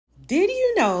Did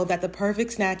you know that the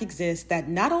perfect snack exists that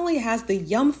not only has the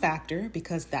yum factor,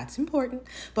 because that's important,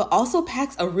 but also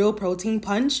packs a real protein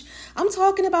punch? I'm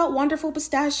talking about Wonderful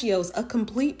Pistachios, a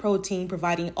complete protein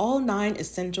providing all 9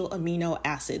 essential amino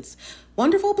acids.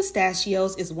 Wonderful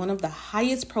Pistachios is one of the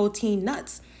highest protein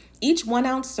nuts. Each 1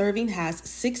 ounce serving has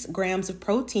 6 grams of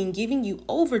protein, giving you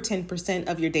over 10%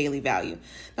 of your daily value.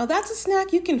 Now that's a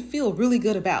snack you can feel really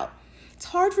good about. It's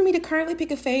hard for me to currently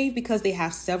pick a fave because they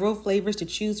have several flavors to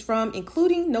choose from,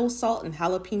 including no salt and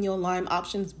jalapeno lime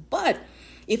options. But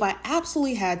if I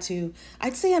absolutely had to,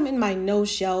 I'd say I'm in my no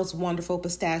shells Wonderful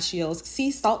Pistachios sea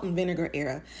salt and vinegar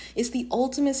era. It's the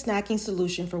ultimate snacking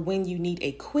solution for when you need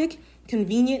a quick,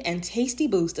 convenient, and tasty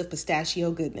boost of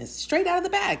pistachio goodness straight out of the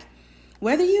bag.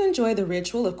 Whether you enjoy the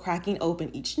ritual of cracking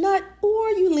open each nut or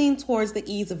you lean towards the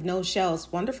ease of no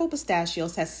shells, Wonderful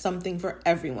Pistachios has something for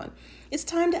everyone. It's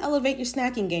time to elevate your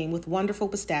snacking game with Wonderful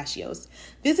Pistachios.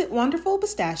 Visit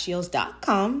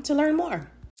wonderfulpistachios.com to learn more.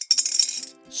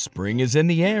 Spring is in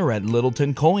the air at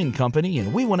Littleton Coin Company,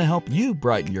 and we want to help you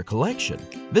brighten your collection.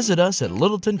 Visit us at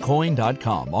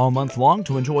littletoncoin.com all month long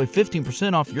to enjoy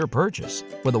 15% off your purchase.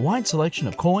 With a wide selection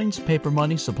of coins, paper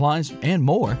money, supplies, and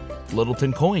more,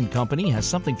 Littleton Coin Company has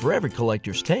something for every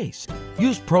collector's taste.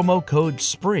 Use promo code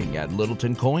SPRING at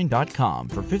littletoncoin.com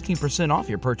for 15% off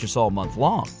your purchase all month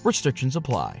long. Restrictions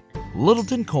apply.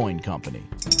 Littleton Coin Company.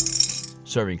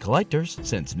 Serving collectors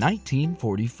since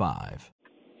 1945.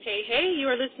 Hey, you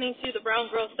are listening to the Brown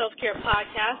Girl Self-Care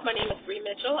Podcast. My name is Bree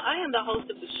Mitchell. I am the host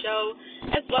of the show,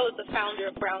 as well as the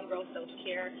founder of Brown Girl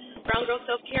Self-Care. Brown Girl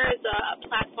Self-Care is a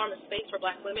platform, a space for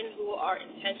Black women who are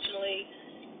intentionally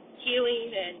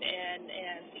healing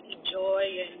and seeking joy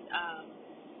and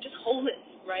just wholeness,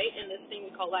 right, in this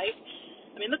thing we call life.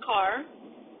 I'm in the car,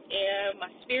 and my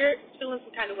spirit is feeling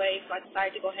some kind of way, so I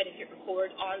decided to go ahead and hit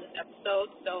record on this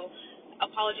episode. So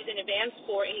apologies in advance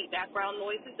for any background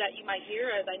noises that you might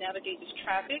hear as I navigate this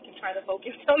traffic and try to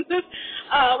focus on this,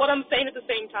 what I'm saying at the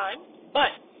same time. But,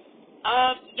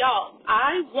 y'all,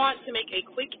 I want to make a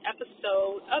quick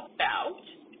episode about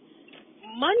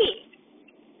money.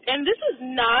 And this is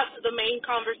not the main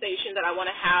conversation that I want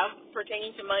to have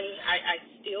pertaining to money. I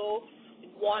still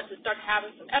want to start having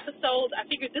some episodes. I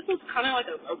figured this was kind of like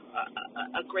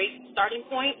a great starting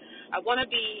point. I want to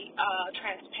be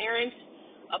transparent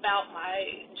about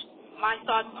my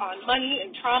thoughts on money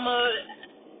and trauma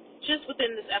just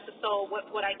within this episode,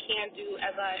 what I can do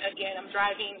as I'm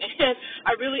driving, and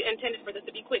I really intended for this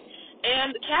to be quick.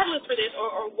 And the catalyst for this,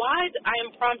 or why I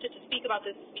am prompted to speak about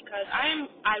this, is because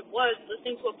I was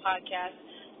listening to a podcast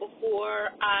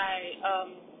before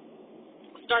I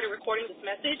started recording this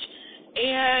message,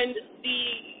 and the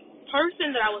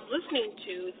person that I was listening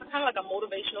to, it's kind of like a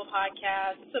motivational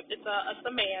podcast. It's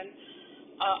a man.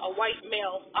 A white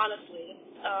male, honestly.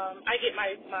 I get my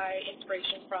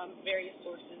inspiration from various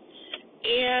sources.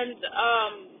 And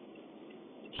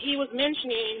he was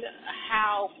mentioning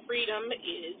how freedom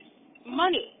is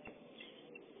money.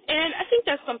 And I think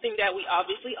that's something that we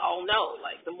obviously all know.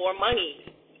 Like, the more money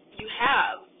you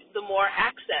have, the more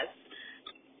access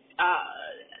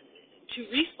to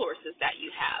resources that you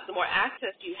have, the more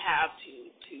access you have to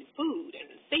food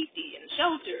and safety and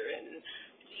shelter and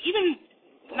even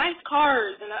nice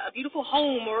cars and a beautiful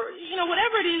home, or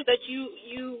whatever it is that you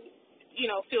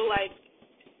feel like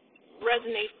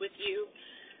resonates with you.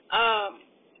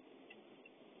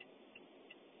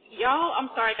 Y'all, I'm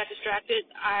sorry I got distracted.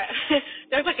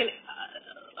 There's like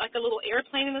a little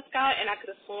airplane in the sky, and I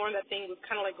could have sworn that thing was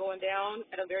kind of like going down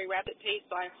at a very rapid pace.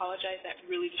 So I apologize. That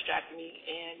really distracted me,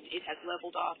 and it has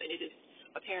leveled off, and it is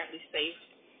apparently safe.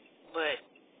 But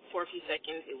for a few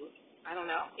seconds, it was, I don't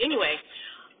know. Anyway.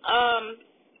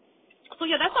 So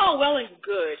yeah, that's all well and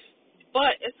good,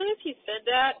 but as soon as he said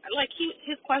that, like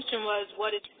his question was,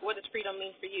 what does freedom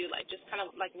mean for you? Like, just kind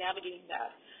of like navigating that,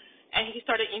 and he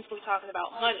started instantly talking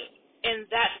about money, and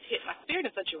that hit my spirit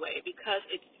in such a way because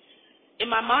it's in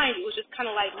my mind. It was just kind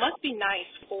of like, must be nice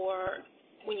for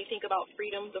when you think about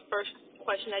freedom. The first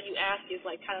question that you ask is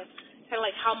like kind of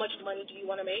like, how much money do you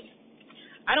want to make?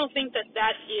 I don't think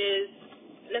that is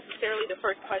necessarily the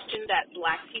first question that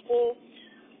Black people,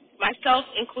 myself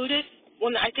included,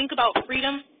 when I think about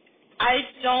freedom, I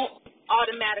don't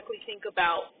automatically think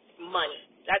about money.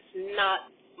 That's not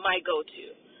my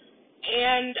go-to.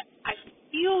 And I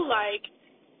feel like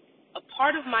a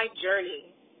part of my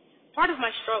journey, part of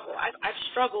my struggle, I've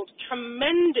struggled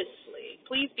tremendously.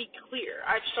 Please be clear.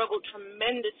 I've struggled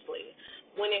tremendously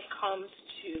when it comes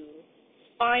to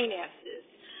finances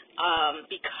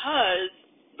because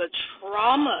the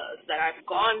traumas that I've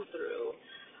gone through,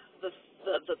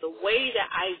 the way that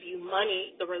I view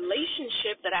money, the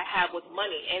relationship that I have with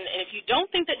money. And if you don't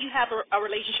think that you have a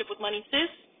relationship with money, sis,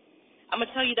 I'm going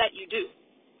to tell you that you do.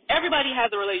 Everybody has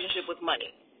a relationship with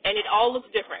money, and it all looks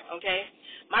different, okay?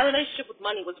 My relationship with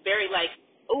money was very like,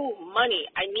 ooh, money,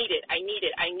 I need it, I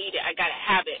got to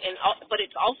have it. But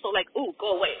it's also like, ooh,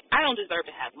 go away. I don't deserve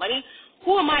to have money.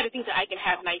 Who am I to think that I can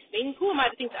have nice things? Who am I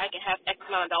to think that I can have X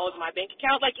amount of dollars in my bank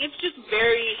account? Like, it's just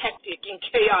very hectic and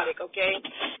chaotic, okay?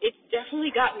 It's definitely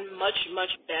gotten much,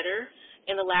 much better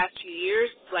in the last few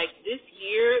years. Like, this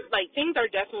year, like, things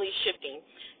are definitely shifting.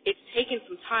 It's taken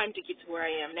some time to get to where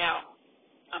I am now.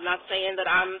 I'm not saying that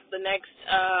I'm the next,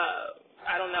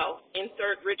 I don't know,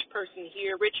 insert rich person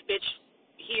here, rich bitch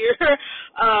here,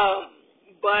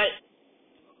 but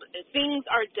things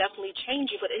are definitely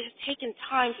changing, but it has taken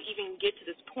time to even get to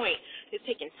this point. It's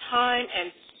taken time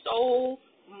and so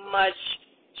much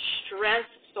stress,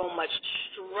 so much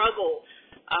struggle.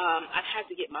 I've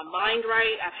had to get my mind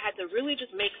right. I've had to really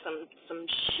just make some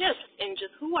shifts in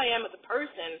just who I am as a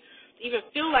person to even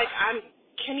feel like I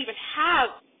can even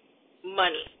have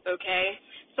money, okay?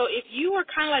 So if you were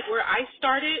kind of like where I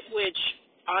started, which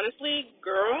honestly,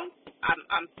 girl,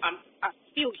 I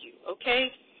feel you,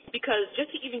 okay? Because just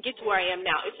to even get to where I am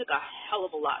now, it took a hell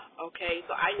of a lot, okay?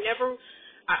 So I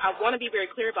want to be very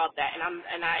clear about that, and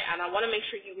I want to make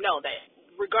sure you know that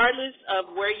regardless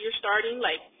of where you're starting,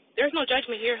 like, there's no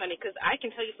judgment here, honey, because I can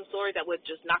tell you some stories that would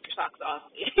just knock your socks off,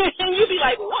 and you'd be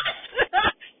like, what?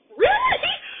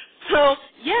 Really? So,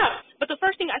 yeah, but the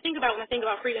first thing I think about when I think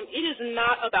about freedom, it is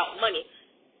not about money,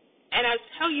 and I'll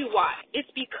tell you why. It's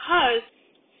because,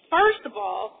 first of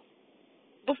all,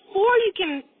 before you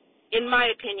can, in my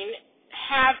opinion,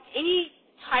 have any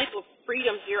type of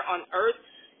freedom here on earth,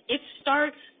 it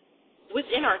starts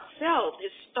within ourselves.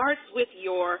 It starts with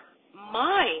your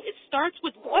mind. It starts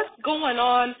with what's going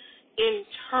on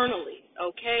internally,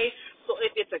 okay? So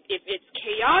if it's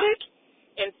chaotic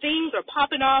and things are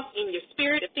popping off in your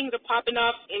spirit, if things are popping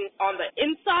off on the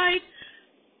inside,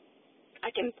 I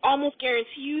can almost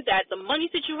guarantee you that the money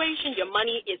situation, your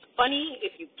money is funny.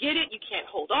 If you get it, you can't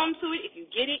hold on to it. If you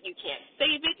get it, you can't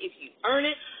save it. If you earn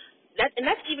it, and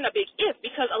that's even a big if,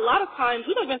 because a lot of times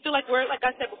we don't even feel like we're, like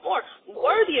I said before,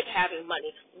 worthy of having money,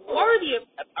 worthy of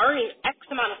earning X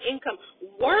amount of income,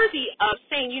 worthy of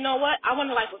saying, you know what, I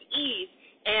want a life of ease,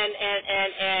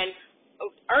 and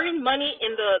earning money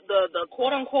in the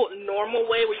quote-unquote normal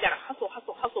way where you got to hustle,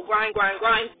 grind,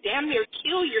 damn near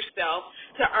kill yourself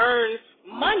to earn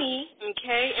money,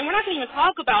 okay? And we're not going to even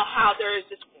talk about how there's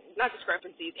not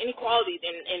discrepancies, inequalities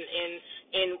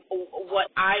in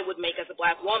what I would make as a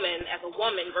black woman,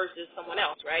 versus someone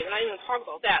else, right? And I didn't even talk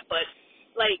about that, but,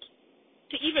 like,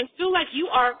 to even feel like you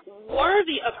are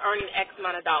worthy of earning X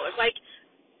amount of dollars. Like,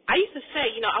 I used to say,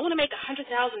 you know, I want to make $100,000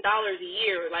 a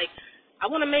year, like, I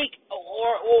want to make,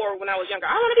 or when I was younger,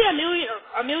 I want to be a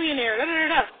millionaire,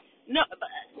 No,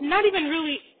 not even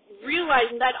really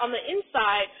realizing that on the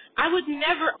inside, I would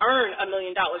never earn $1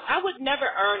 million. I would never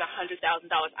earn $100,000.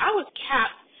 I was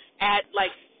capped at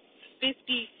like $50,000,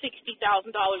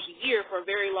 $60,000 a year for a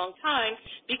very long time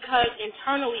because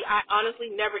internally I honestly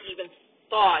never even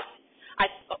thought.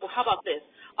 How about this?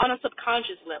 On a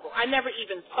subconscious level, I never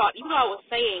even thought, even though I was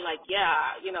saying like,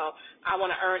 yeah, you know, I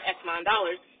want to earn X amount of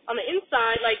dollars. On the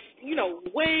inside, like, you know,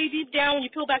 way deep down when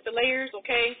you peel back the layers,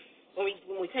 okay, when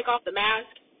we take off the mask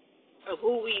of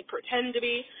who we pretend to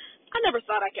be, I never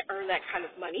thought I could earn that kind of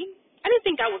money. I didn't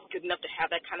think I was good enough to have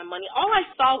that kind of money. All I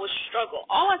saw was struggle.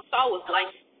 All I saw was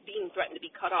life being threatened to be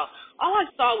cut off. All I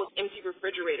saw was empty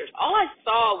refrigerators. All I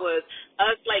saw was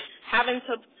us, like, having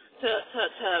to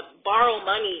borrow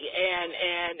money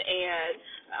and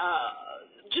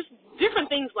just different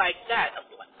things like that.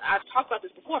 I've talked about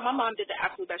this before. My mom did the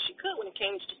absolute best she could when it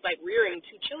came to just like rearing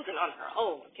 2 children on her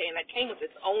own, okay, and that came with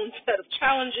its own set of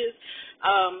challenges.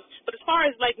 But as far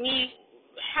as like me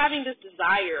having this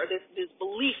desire, this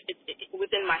belief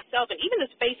within myself, and even this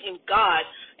faith in God,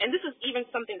 and this is even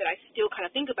something that I still kind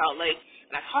of think about, like,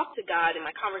 when I talk to God in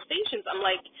my conversations, I'm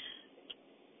like,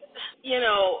 you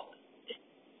know,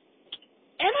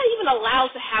 am I even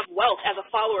allowed to have wealth as a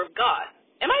follower of God?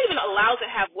 Am I even allowed to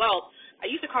have wealth? I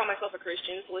used to call myself a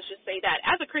Christian, so let's just say that.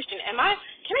 As a Christian, can I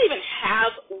even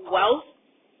have wealth?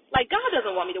 Like, God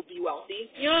doesn't want me to be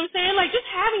wealthy. You know what I'm saying? Like, just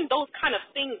having those kind of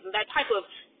things and that type of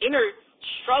inner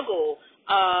struggle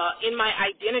in my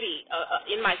identity,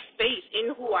 in my space,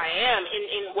 in who I am,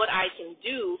 in what I can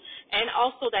do, and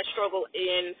also that struggle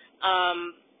in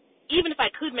even if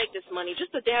I could make this money, just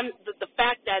the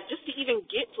fact that just to even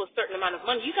get to a certain amount of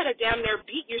money, you got to damn near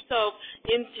beat yourself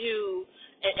into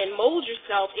and mold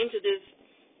yourself into this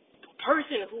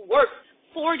person who works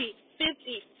 40,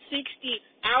 50, 60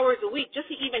 hours a week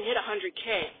just to even hit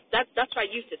 100K. That's what I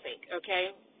used to think,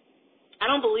 okay? I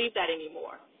don't believe that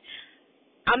anymore.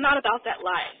 I'm not about that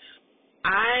life.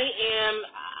 I am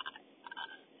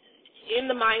in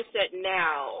the mindset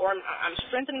now, or I'm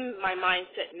strengthening my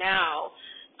mindset now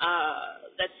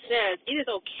that says it is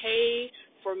okay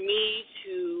for me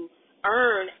to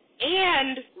earn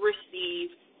and receive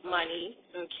money,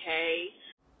 okay?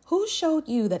 Who showed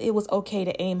you that it was okay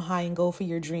to aim high and go for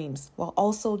your dreams while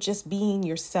also just being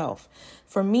yourself?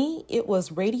 For me, it was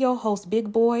radio host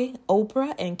Big Boy,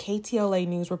 Oprah, and KTLA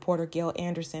news reporter Gail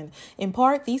Anderson. In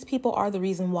part, these people are the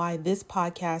reason why this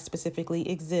podcast specifically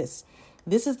exists.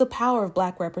 This is the power of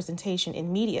Black representation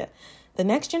in media. The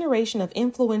next generation of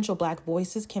influential Black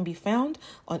voices can be found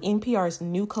on NPR's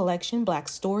new collection, Black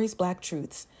Stories, Black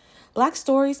Truths. Black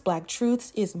Stories, Black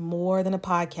Truths is more than a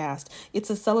podcast. It's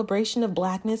a celebration of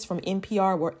Blackness from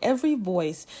NPR where every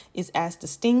voice is as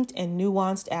distinct and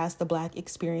nuanced as the Black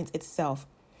experience itself.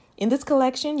 In this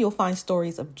collection, you'll find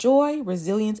stories of joy,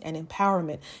 resilience, and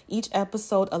empowerment. Each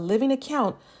episode a living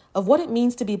account of what it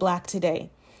means to be Black today.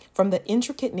 From the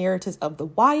intricate narratives of The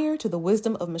Wire to the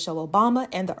wisdom of Michelle Obama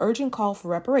and the urgent call for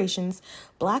reparations,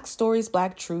 Black Stories,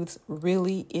 Black Truths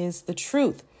really is the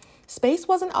truth. Space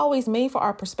wasn't always made for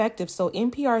our perspective, so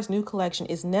NPR's new collection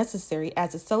is necessary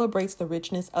as it celebrates the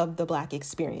richness of the Black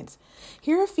experience.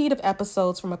 Here are a feed of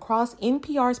episodes from across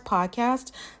NPR's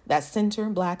podcast that center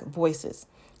Black voices.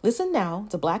 Listen now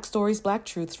to Black Stories, Black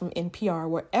Truths from NPR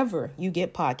wherever you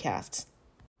get podcasts.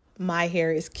 My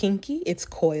hair is kinky, it's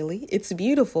coily, it's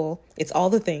beautiful, it's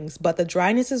all the things, but the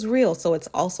dryness is real, so it's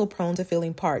also prone to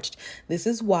feeling parched. This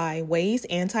is why Ouai's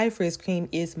Anti-Frizz Cream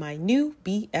is my new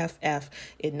BFF.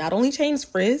 It not only changes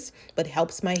frizz, but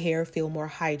helps my hair feel more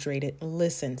hydrated.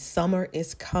 Listen, summer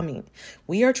is coming.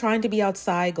 We are trying to be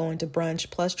outside, going to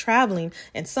brunch, plus traveling,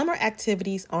 and summer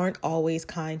activities aren't always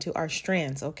kind to our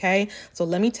strands, okay? So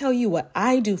let me tell you what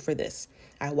I do for this.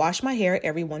 I wash my hair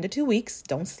every 1 to 2 weeks.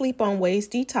 Don't sleep on Ouai's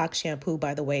Detox Shampoo,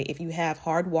 by the way, if you have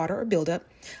hard water or buildup.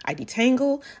 I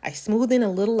detangle, I smooth in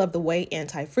a little of the Ouai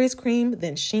Anti-Frizz Cream,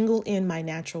 then shingle in my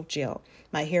natural gel.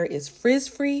 My hair is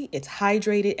frizz-free, it's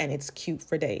hydrated, and it's cute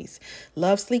for days.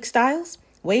 Love sleek styles?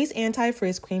 Ouai's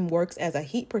Anti-Frizz Cream works as a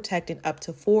heat protectant up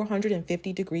to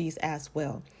 450 degrees as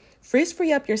well.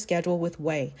 Frizz-free up your schedule with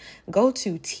Ouai. Go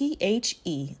to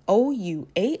THEOUAI.com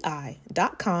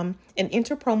and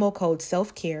enter promo code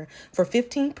SELFCARE for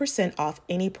 15% off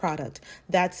any product.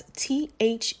 That's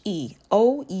THEOUAI.com,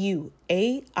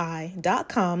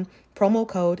 promo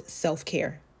code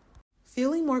SELFCARE.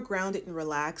 Feeling more grounded and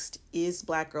relaxed is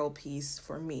Black Girl Peace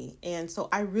for me. And so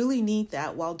I really need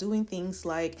that while doing things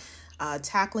like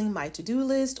tackling my to-do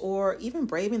list or even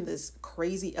braving this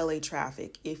crazy LA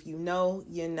traffic. If you know,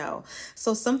 you know.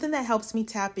 So something that helps me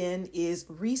tap in is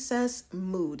Recess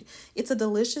Mood. It's a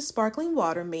delicious sparkling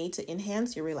water made to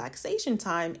enhance your relaxation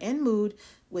time and mood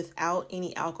without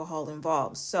any alcohol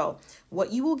involved. So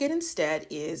what you will get instead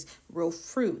is real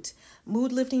fruit,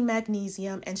 mood-lifting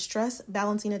magnesium, and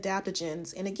stress-balancing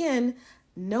adaptogens. And again,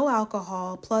 no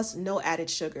alcohol, plus no added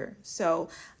sugar. So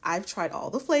I've tried all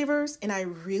the flavors and I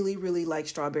really, really like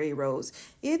strawberry rose.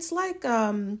 It's like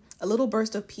a little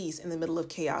burst of peace in the middle of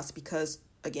chaos because,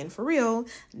 again, for real,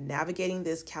 navigating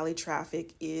this Cali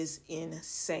traffic is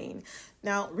insane.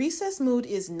 Now, Recess Mood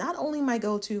is not only my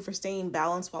go-to for staying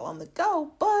balanced while on the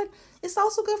go, but it's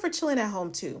also good for chilling at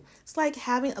home too. It's like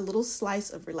having a little slice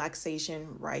of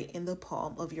relaxation right in the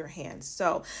palm of your hand.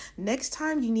 So next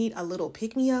time you need a little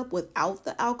pick-me-up without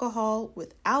the alcohol,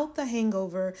 without the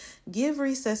hangover, give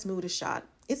Recess Mood a shot.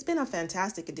 It's been a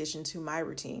fantastic addition to my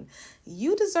routine.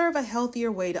 You deserve a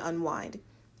healthier way to unwind.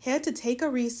 Head to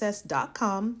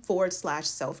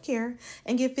takearecess.com/selfcare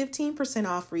and get 15%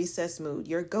 off Recess Mood,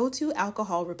 your go-to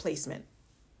alcohol replacement.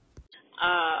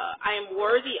 I am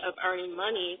worthy of earning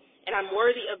money, and I'm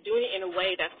worthy of doing it in a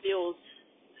way that feels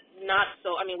not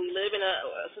so. I mean, we live in a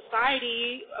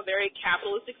society, a very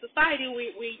capitalistic society.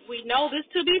 We know this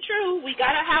to be true. We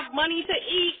gotta have money to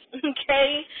eat,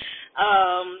 okay?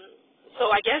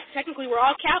 So I guess technically we're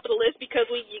all capitalists because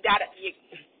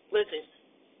listen.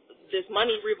 This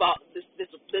money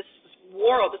this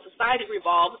world, the society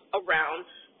revolves around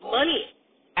money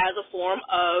as a form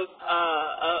of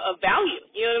value.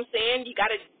 You know what I'm saying? You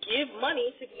got to give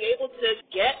money to be able to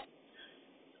get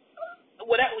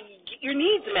whatever your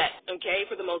needs met, okay,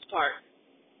 for the most part.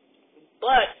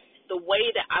 But the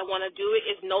way that I want to do it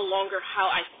is no longer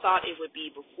how I thought it would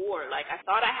be before. Like, I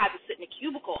thought I had to sit in a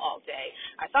cubicle all day.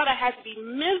 I thought I had to be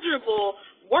miserable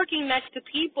working next to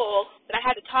people that I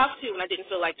had to talk to when I didn't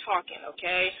feel like talking,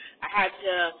 okay? I had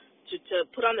to to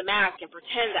put on the mask and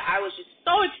pretend that I was just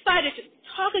so excited to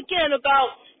talk again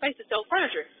about, I used to sell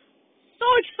furniture, so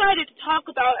excited to talk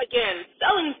about, again,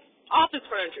 selling office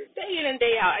furniture day in and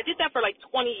day out. I did that for like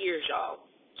 20 years, y'all.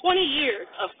 20 years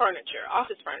of furniture,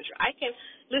 office furniture.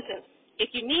 Listen, if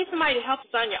you need somebody to help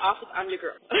design your office, I'm your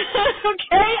girl.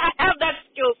 Okay? I have that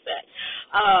skill set.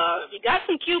 If you got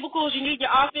some cubicles you need in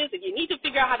your office, if you need to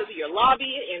figure out how to do your lobby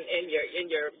and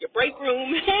your break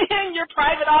room and your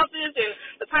private office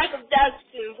and the type of desks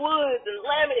and woods and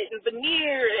laminate and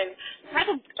veneer and the type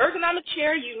of ergonomic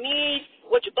chair you need,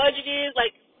 what your budget is,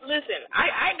 like, listen,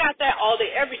 I got that all day,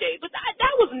 every day. But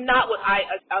that was not what I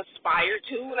aspired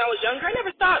to when I was younger. I never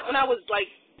thought when I was like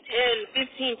 10,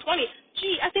 15, 20,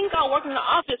 gee, I think I'll work in the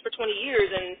office for 20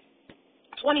 years and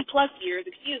 20 plus years,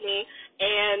 and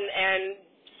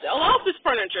sell office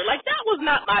furniture. Like, that was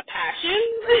not my passion.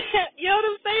 You know what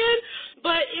I'm saying?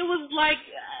 But it was like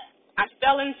I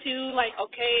fell into, like,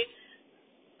 okay,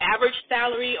 average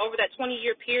salary over that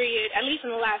 20-year period, at least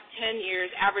in the last 10 years,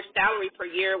 average salary per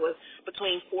year was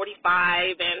between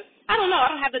 45 and, I don't know, I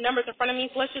don't have the numbers in front of me,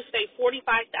 so let's just say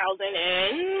 45,000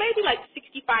 and maybe like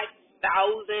 65,000,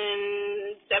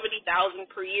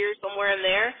 70,000 per year, somewhere in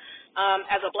there.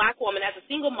 As a black woman, as a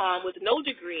single mom with no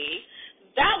degree,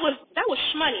 that was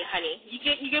shmoney, honey. You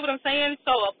get what I'm saying?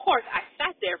 So of course I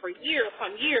sat there for year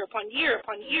upon year upon year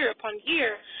upon year upon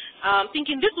year,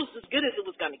 thinking this was as good as it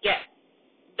was going to get.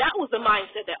 That was the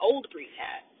mindset that old Bree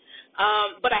had.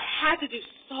 But I had to do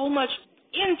so much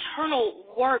internal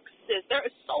work, sis. There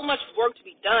is so much work to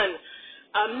be done,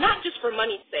 not just for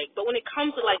money's sake, but when it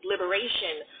comes to, like,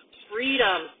 liberation,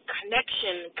 freedom,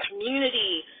 connection,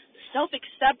 community,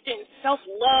 self-acceptance,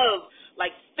 self-love,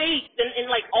 like faith,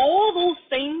 and like all those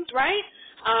things, right?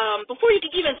 Before you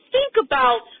can even think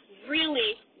about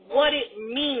really what it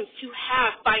means to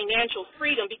have financial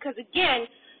freedom, because, again,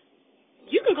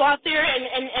 you can go out there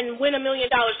and win $1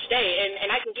 million today, and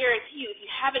I can guarantee you, if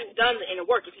you haven't done the inner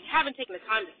work, if you haven't taken the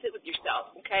time to sit with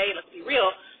yourself, okay, let's be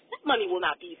real, that money will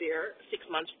not be there 6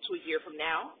 months to a year from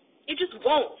now. It just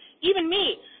won't. Even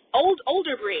me,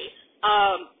 older Bree,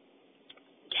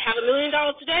 have $1 million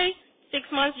today, 6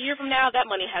 months, a year from now, that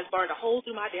money has burned a hole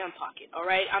through my damn pocket, all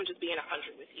right? I'm just being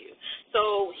 100 with you.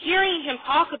 So hearing him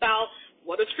talk about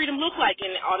what does freedom look like,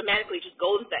 and it automatically just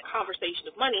goes into that conversation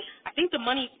of money, I think the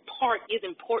money part is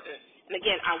important. And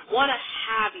again, I want to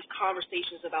have these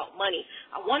conversations about money.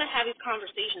 I want to have these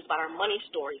conversations about our money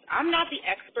stories. I'm not the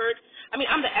expert. I mean,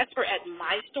 I'm the expert at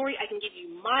my story. I can give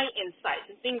you my insights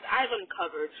and things I've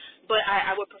uncovered, but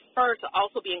I would prefer to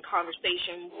also be in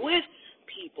conversation with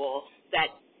people that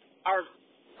are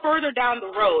further down the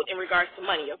road in regards to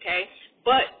money, okay?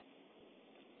 But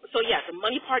so, yeah, the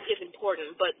money part is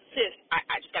important, but, sis,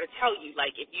 I just got to tell you,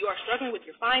 like, if you are struggling with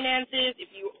your finances,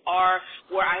 if you are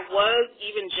where I was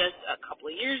even just a couple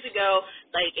of years ago,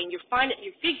 like, and you're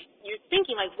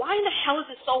thinking, like, why in the hell is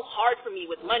it so hard for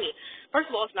me with money? First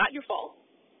of all, it's not your fault,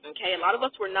 okay? A lot of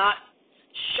us were not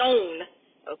shown,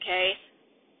 okay,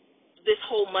 this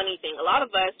whole money thing. A lot of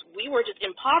us, we were just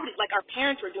in poverty, like our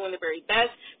parents were doing the very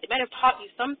best. They might have taught you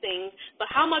some things, but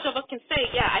how much of us can say,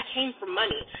 yeah, I came from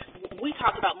money? We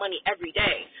talk about money every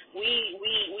day.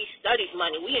 We studied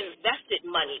money. We invested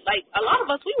money. Like, a lot of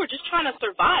us, we were just trying to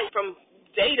survive from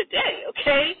day to day,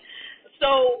 okay?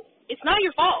 So it's not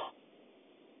your fault.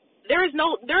 There is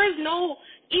no,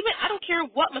 even I don't care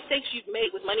what mistakes you've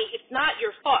made with money, it's not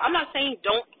your fault. I'm not saying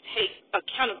don't take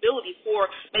accountability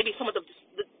for maybe some of the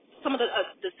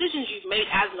decisions you've made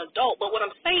as an adult, but what I'm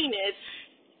saying is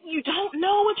you don't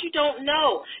know what you don't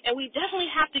know, and we definitely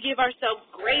have to give ourselves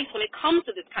grace when it comes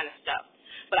to this kind of stuff.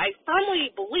 But I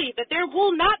firmly believe that there will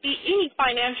not be any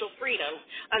financial freedom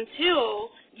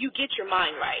until you get your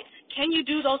mind right. Can you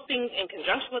do those things in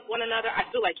conjunction with one another? I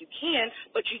feel like you can,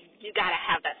 but you got to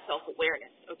have that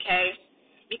self-awareness, okay?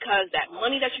 Because that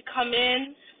money that you come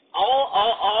in,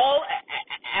 all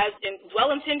as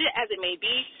well-intended as it may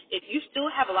be, if you still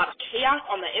have a lot of chaos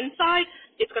on the inside,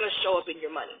 it's going to show up in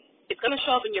your money. It's going to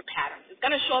show up in your patterns. It's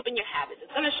going to show up in your habits.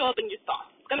 It's going to show up in your thoughts.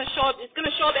 It's going to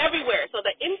show up everywhere. So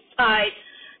the inside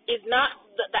is not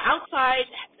the outside.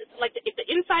 Like, if the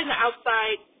inside and the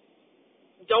outside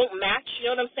don't match,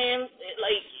 you know what I'm saying?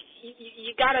 Like,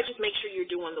 you got to just make sure you're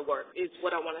doing the work is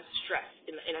what I want to stress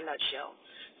in a nutshell.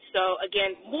 So,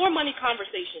 again, more money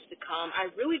conversations to come. I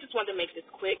really just wanted to make this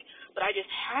quick, but I just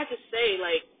had to say,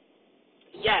 like,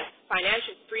 yes,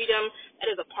 financial freedom, That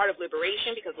is a part of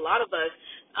liberation, because a lot of us,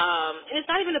 and it's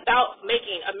not even about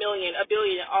making $1 million, $1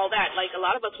 billion, all that. Like, a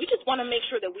lot of us, we just want to make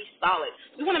sure that we're solid.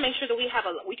 We want to make sure that we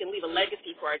can leave a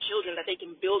legacy for our children that they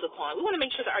can build upon. We want to make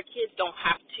sure that our kids don't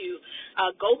have to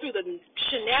go through the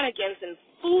shenanigans and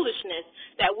foolishness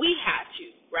that we had to,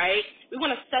 right? We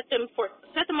want to set them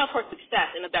up for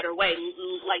success in a better way,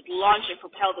 like launch and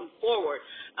propel them forward.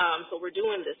 So we're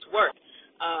doing this work.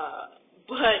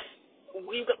 But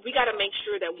we got to make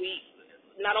sure that we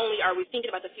not only are we thinking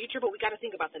about the future, but we got to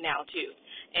think about the now too.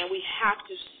 And we have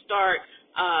to start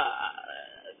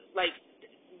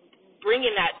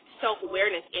bringing that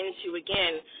self-awareness into,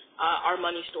 again, our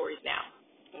money stories now.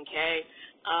 Okay,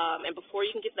 and before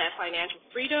you can get that financial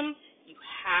freedom, you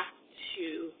have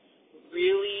to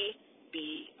really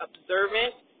be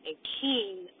observant and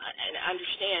keen and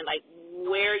understand, like,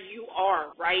 where you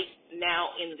are right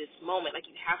now in this moment. Like,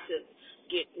 you have to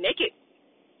get naked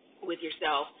with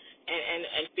yourself and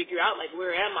figure out, like,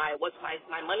 where am I? What's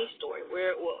my money story?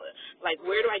 Where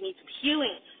do I need some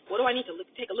healing? What do I need to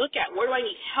take a look at? Where do I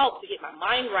need help to get my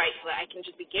mind right so that I can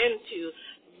just begin to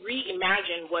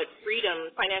reimagine what freedom,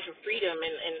 financial freedom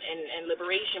and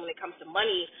liberation when it comes to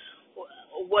money,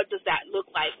 what does that look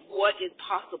like? What is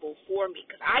possible for me?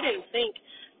 Because I didn't think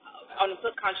on a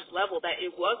subconscious level that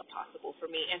it was possible for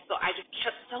me, and so I just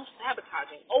kept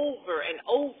self-sabotaging over and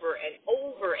over and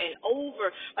over and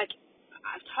over. Like,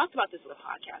 I've talked about this in a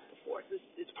podcast before.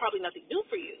 It's probably nothing new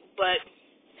for you, but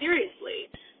seriously,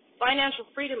 financial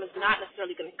freedom is not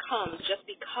necessarily going to come just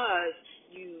because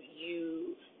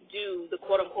you do the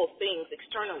quote-unquote things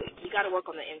externally. You got to work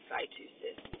on the inside too,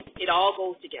 sis. It all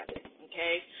goes together,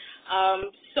 okay?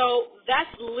 So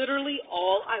that's literally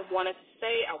all I wanted to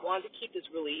say. I wanted to keep this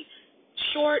really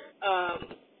short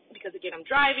because, again, I'm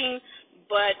driving.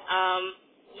 But,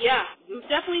 yeah,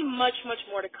 definitely much, much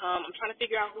more to come. I'm trying to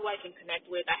figure out who I can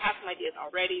connect with. I have some ideas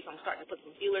already, so I'm starting to put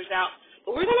some feelers out.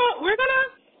 But we're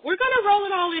gonna roll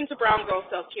it all into Brown Girl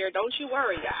Self-Care. Don't you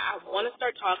worry. I want to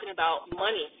start talking about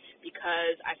money,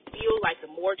 because I feel like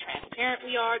the more transparent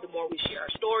we are, the more we share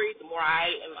our stories, the more I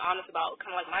am honest about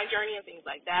kind of like my journey and things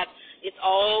like that. This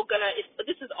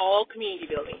is all community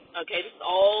building, okay? This is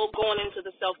all going into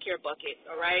the self-care bucket,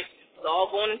 all right? This is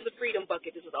all going into the freedom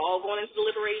bucket. This is all going into the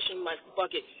liberation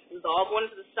bucket. This is all going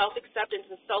into the self-acceptance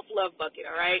and self-love bucket,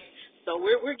 all right? So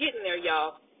we're getting there,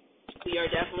 y'all. We are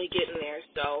definitely getting there.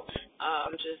 So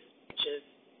just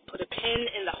put a pin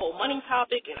in the whole money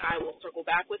topic, and I will circle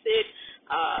back with it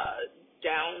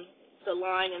down the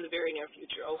line in the very near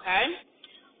future, okay?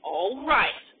 All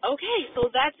right. Okay,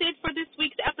 so that's it for this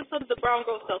week's episode of the Brown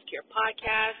Girl Self-Care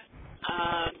Podcast.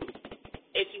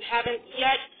 If you haven't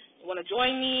yet, you want to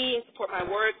join me and support my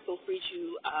work, feel free to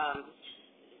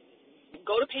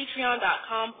go to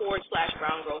patreon.com/Brown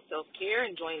Girl Self-Care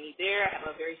and join me there. I have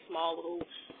a very small little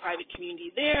private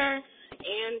community there.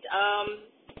 And,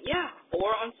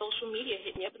 or on social media,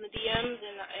 hit me up in the DMs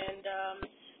and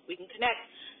we can connect.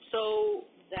 So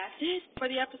that's it for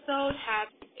the episode. Have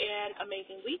an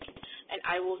amazing week, and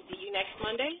I will see you next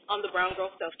Monday on the Brown Girl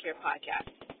Self-Care Podcast.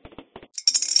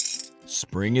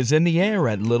 Spring is in the air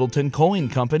at Littleton Coin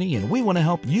Company, and we want to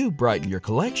help you brighten your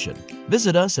collection.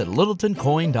 Visit us at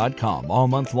littletoncoin.com all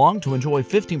month long to enjoy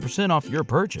 15% off your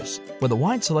purchase. With a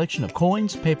wide selection of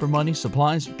coins, paper money,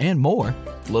 supplies, and more,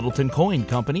 Littleton Coin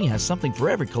Company has something for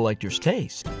every collector's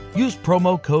taste. Use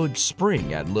promo code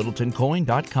SPRING at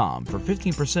littletoncoin.com for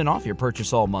 15% off your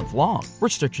purchase all month long.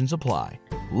 Restrictions apply.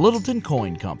 Littleton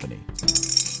Coin Company.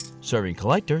 Serving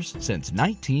collectors since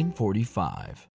 1945.